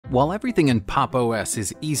While everything in Pop! OS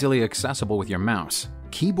is easily accessible with your mouse,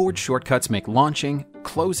 keyboard shortcuts make launching,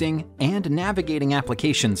 closing, and navigating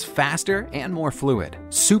applications faster and more fluid.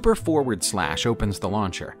 Super / opens the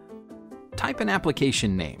launcher. Type an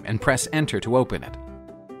application name and press Enter to open it.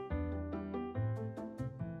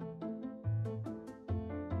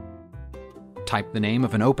 Type the name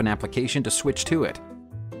of an open application to switch to it.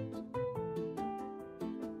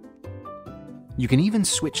 You can even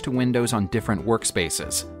switch to windows on different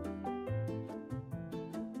workspaces.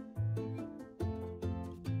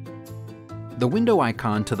 The window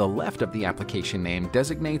icon to the left of the application name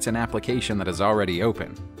designates an application that is already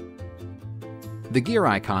open. The gear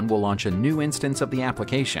icon will launch a new instance of the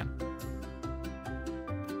application.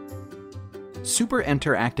 Super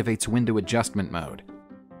Enter activates window adjustment mode,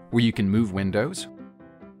 where you can move windows,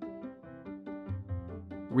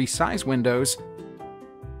 resize windows,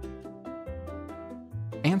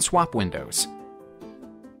 and swap windows.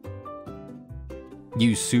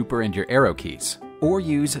 Use Super and your arrow keys, or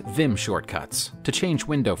use Vim shortcuts to change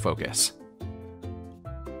window focus.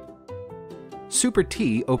 Super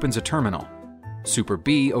T opens a terminal. Super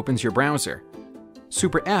B opens your browser.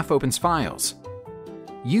 Super F opens files.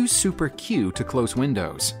 Use Super Q to close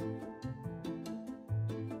windows.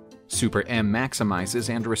 Super M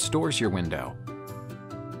maximizes and restores your window.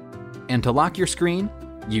 And to lock your screen,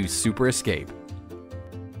 use Super Escape.